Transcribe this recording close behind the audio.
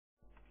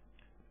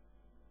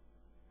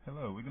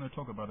Hello, we're going to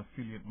talk about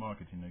affiliate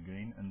marketing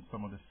again and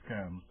some of the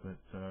scams that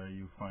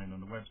you find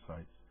on the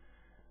websites.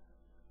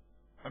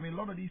 I mean, a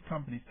lot of these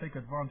companies take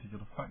advantage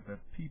of the fact that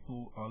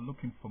people are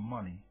looking for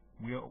money.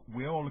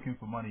 We're all looking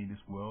for money in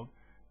this world,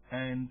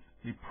 and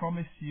they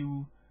promise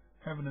you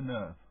heaven and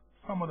earth.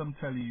 Some of them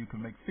tell you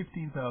can make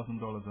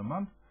 $15,000 a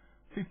month,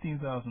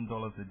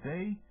 $15,000 a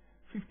day,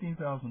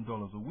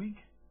 $15,000 a week,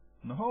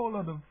 and a whole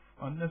lot of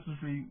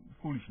unnecessary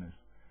foolishness.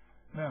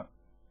 Now,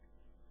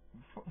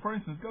 for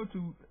instance, go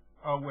to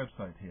our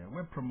website here,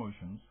 web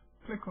promotions,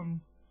 click on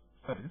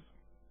status,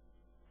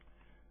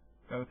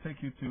 that will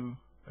take you to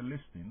a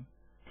listing,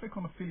 click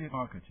on affiliate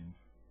marketing,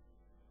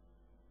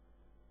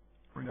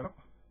 bring it up.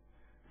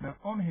 Now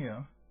on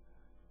here,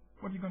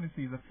 what you're going to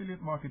see is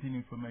affiliate marketing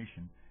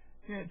information.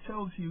 Here it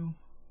tells you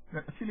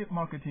that affiliate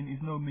marketing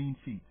is no mean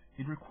feat.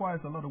 It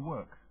requires a lot of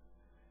work.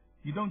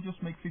 You don't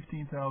just make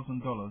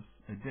 $15,000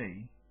 a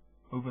day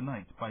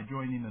overnight by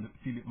joining an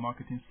affiliate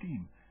marketing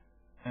scheme.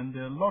 And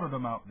there are a lot of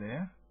them out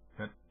there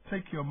that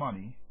take your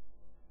money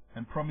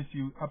and promise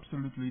you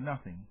absolutely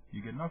nothing.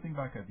 You get nothing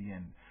back at the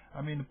end.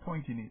 I mean, the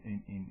point in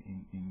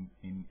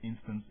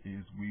instance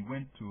is we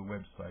went to a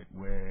website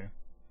where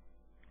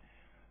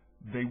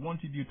they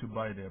wanted you to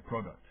buy their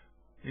product.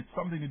 It's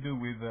something to do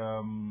with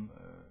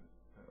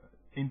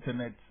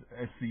internet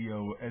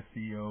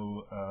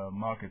SEO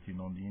marketing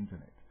on the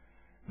internet.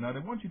 Now they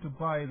want you to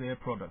buy their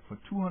product for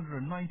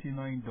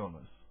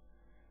 $299,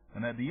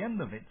 and at the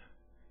end of it,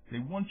 they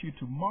want you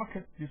to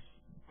market this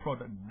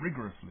product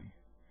rigorously.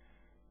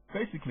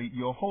 Basically,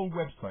 your whole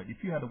website,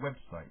 if you had a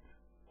website,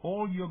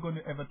 all you're going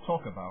to ever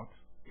talk about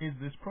is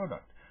this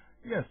product.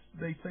 Yes,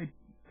 they say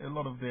a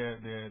lot of their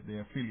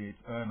affiliates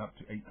earn up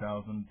to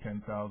 $8,000,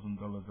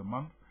 $10,000 a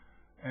month,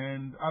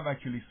 and I've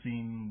actually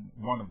seen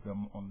one of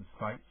them on the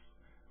sites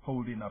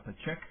holding up a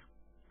check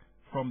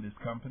from this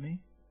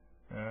company.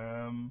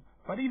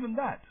 But even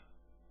that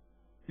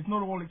is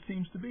not all it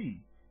seems to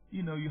be.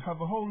 You know, you have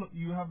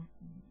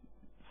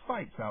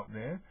sites out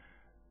there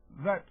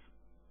that,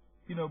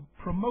 you know,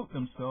 promote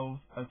themselves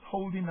as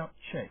holding up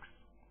checks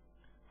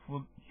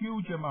for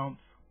huge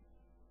amounts.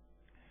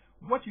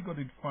 What you got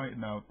to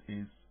find out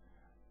is,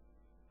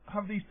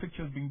 have these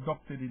pictures been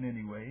doctored in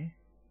any way?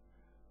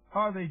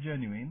 Are they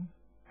genuine?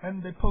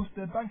 And they post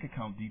their bank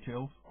account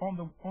details on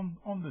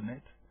the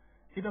net.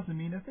 It doesn't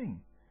mean a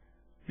thing,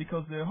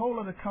 because there are a whole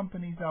lot of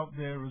companies out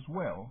there as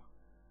well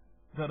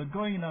that are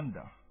going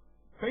under.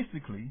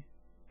 Basically,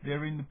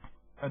 they're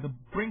at the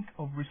brink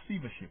of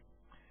receivership.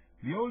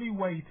 The only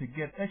way to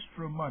get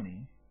extra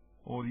money,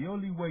 or the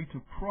only way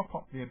to prop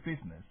up their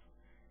business,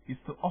 is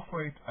to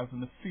offer it as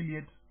an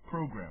affiliate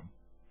program.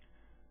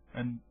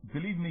 And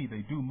believe me,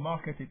 they do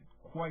market it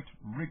quite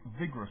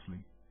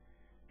vigorously.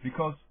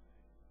 Because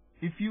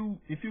if you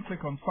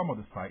click on some of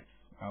the sites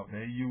out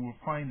there, you will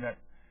find that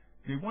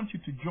they want you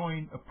to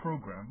join a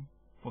program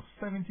for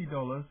 $70,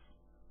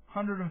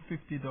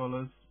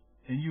 $150,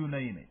 and you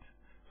name it.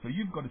 So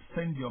you've got to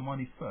send your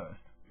money first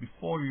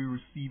before you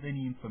receive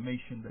any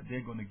information that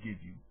they're going to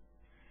give you.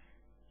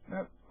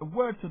 Now, a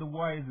word to the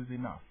wise is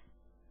enough.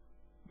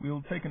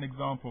 We'll take an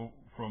example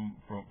from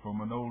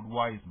an old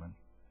wise man.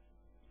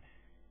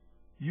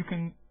 You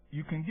can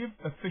give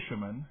a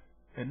fisherman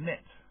a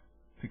net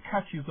to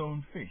catch his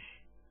own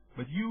fish,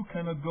 but you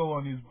cannot go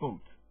on his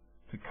boat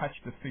to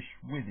catch the fish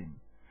with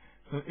him.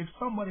 So if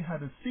somebody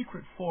had a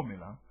secret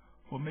formula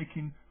for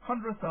making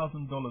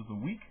 $100,000 a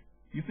week,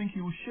 you think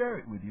he will share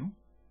it with you?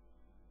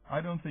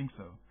 I don't think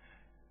so.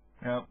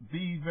 Now,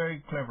 be very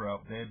clever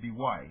out there, be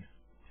wise.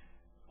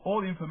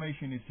 All the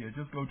information is here.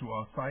 Just go to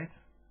our site,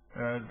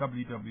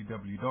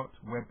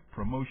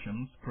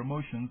 www.webpromotions,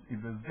 promotions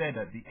is a Z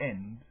at the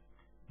end,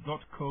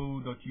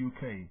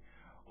 .co.uk.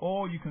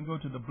 Or you can go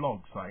to the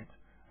blog site,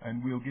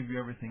 and we'll give you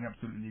everything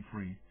absolutely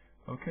free.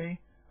 Okay?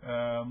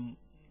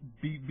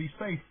 Be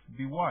safe,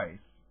 be wise.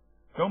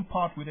 Don't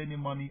part with any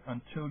money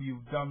until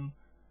you've done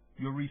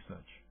your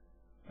research.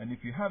 And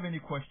if you have any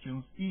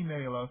questions,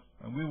 email us,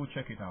 and we will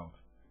check it out.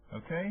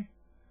 Okay?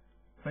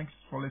 Thanks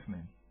for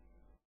listening.